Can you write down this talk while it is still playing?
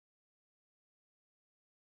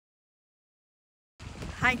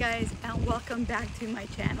Hi guys, and welcome back to my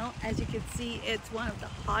channel. As you can see, it's one of the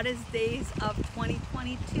hottest days of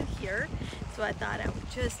 2022 here, so I thought I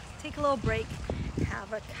would just take a little break,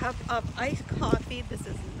 have a cup of iced coffee. This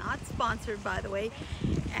is not sponsored, by the way,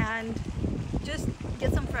 and just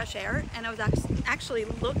get some fresh air. And I was actually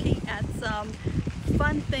looking at some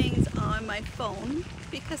fun things on my phone,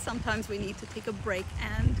 because sometimes we need to take a break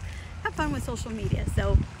and have fun with social media.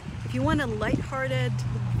 So if you want a lighthearted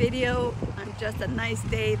video on just a nice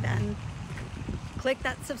day, then click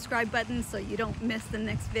that subscribe button so you don't miss the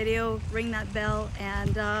next video. Ring that bell,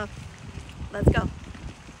 and let's go.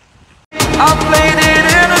 I played it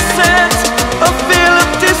innocent, a feel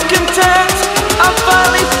of discontent. I'm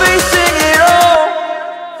finally facing it all,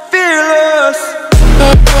 fearless.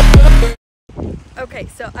 Okay,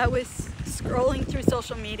 so I was scrolling through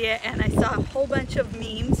social media and I saw a whole bunch of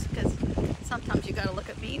memes, because sometimes you gotta look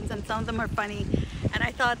at memes and some of them are funny, and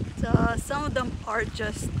I thought some of them are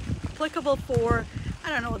just applicable for, I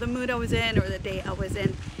don't know, the mood I was in or the day I was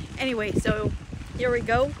in. Anyway, so here we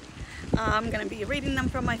go. I'm gonna be reading them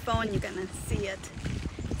from my phone. You're gonna see it.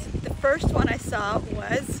 The first one I saw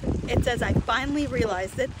was, it says, "I finally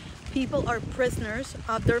realized it. People are prisoners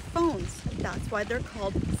of their phones. That's why they're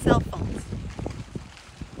called cell phones."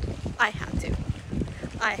 I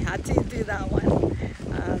had to do that one.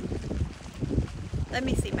 Let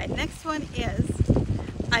me see, my next one is,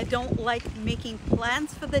 "I don't like making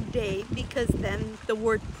plans for the day because then the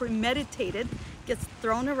word premeditated gets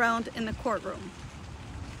thrown around in the courtroom."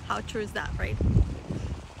 How true is that, right?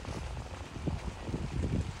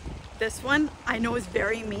 This one I know is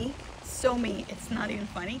very me, so me, it's not even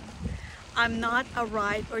funny. "I'm not a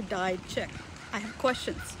ride or die chick. I have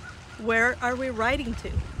questions. Where are we riding to?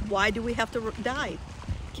 Why do we have to die?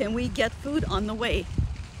 Can we get food on the way?"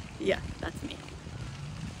 Yeah, that's me.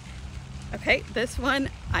 Okay, this one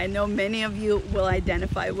I know many of you will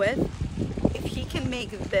identify with. "If he can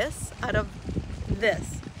make this out of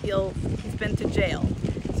this, he's been to jail."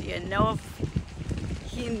 So you know,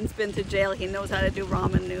 if he's been to jail, he knows how to do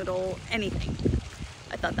ramen noodle, anything.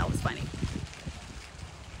 I thought that was funny.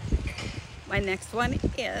 My next one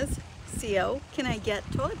is, "CO, can I get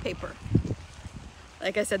toilet paper?"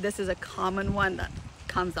 Like I said, this is a common one that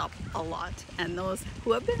comes up a lot, and those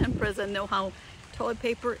who have been in prison know how toilet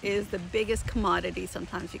paper is the biggest commodity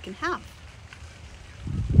sometimes you can have.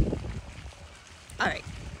 All right.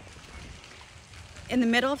 "In the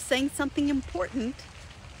middle of saying something important,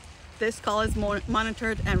 this call is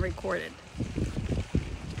monitored and recorded."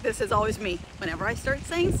 This is always me. Whenever I start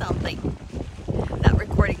saying something, that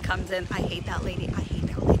recording comes in. I hate that lady. I hate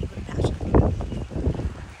that lady with passion.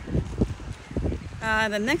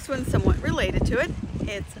 The next one's somewhat related to it.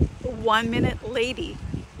 It's 1 minute lady.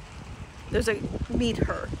 There's a meet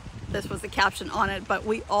her. This was the caption on it, but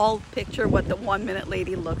we all picture what the 1 minute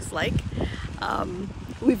lady looks like.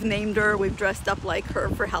 We've named her, we've dressed up like her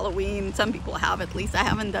for Halloween. Some people have, at least I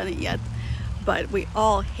haven't done it yet, but we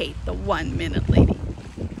all hate the 1 minute lady.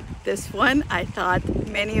 This one I thought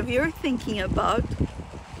many of you are thinking about.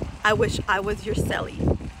 "I wish I was your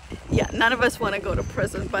cellie." Yeah, none of us want to go to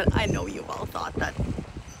prison, but I know you all thought that.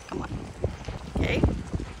 Come on. Okay,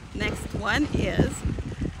 next one is,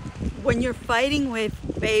 "When you're fighting with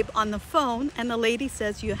babe on the phone and the lady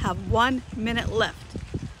says you have 1 minute left."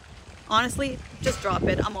 Honestly, just drop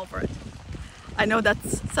it. I'm over it. I know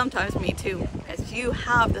that's sometimes me too, as you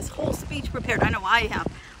have this whole speech prepared. I know I have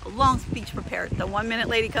a long speech prepared. The 1 minute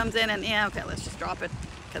lady comes in and, yeah, okay, let's just drop it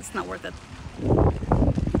because it's not worth it.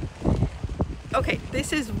 Okay,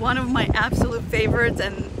 this is one of my absolute favorites,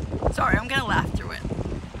 and sorry, I'm gonna laugh through it.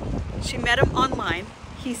 "She met him online.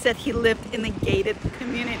 He said he lived in a gated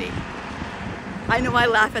community." I know I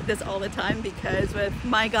laugh at this all the time because with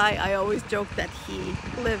my guy, I always joke that he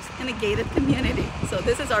lives in a gated community. So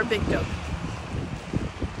this is our big joke.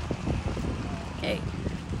 Okay,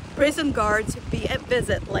 "Prison guards be at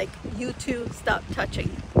visit like you two stop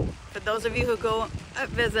touching." For those of you who go at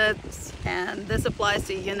visits, and this applies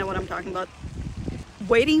to you, you know what I'm talking about.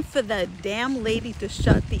 "Waiting for the damn lady to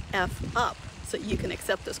shut the F up so you can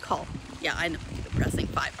accept this call." Yeah, I know, you're pressing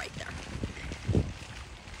 5 right there.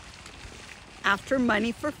 "After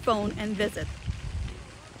money for phone and visit."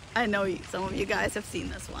 I know some of you guys have seen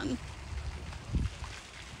this one.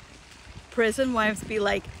 Prison wives be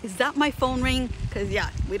like, "Is that my phone ring?" Because yeah,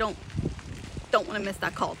 we don't want to miss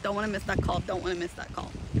that call. Don't want to miss that call. Don't want to miss that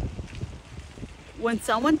call. When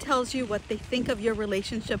someone tells you what they think of your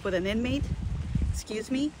relationship with an inmate,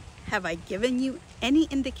 "Excuse me, have I given you any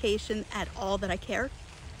indication at all that I care?"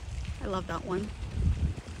 I love that one.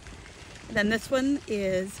 Then this one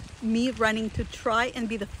is me running to try and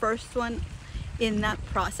be the first one in that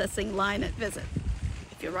processing line at visit.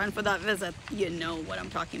 If If you're running for that visit, you know what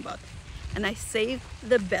I'm talking about. And I saved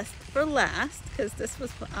the best for last because this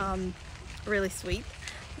was really sweet.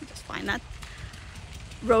 Let me just find that.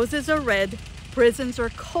 Roses are red, prisons are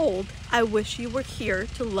cold. I wish you were here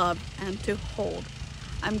to love and to hold.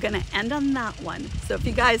 I'm gonna end on that one. So if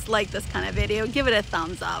you guys like this kind of video, give it a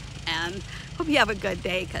thumbs up, and hope you have a good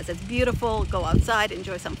day because it's beautiful. Go outside,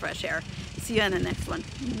 enjoy some fresh air. See you in the next one.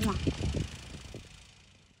 Mwah.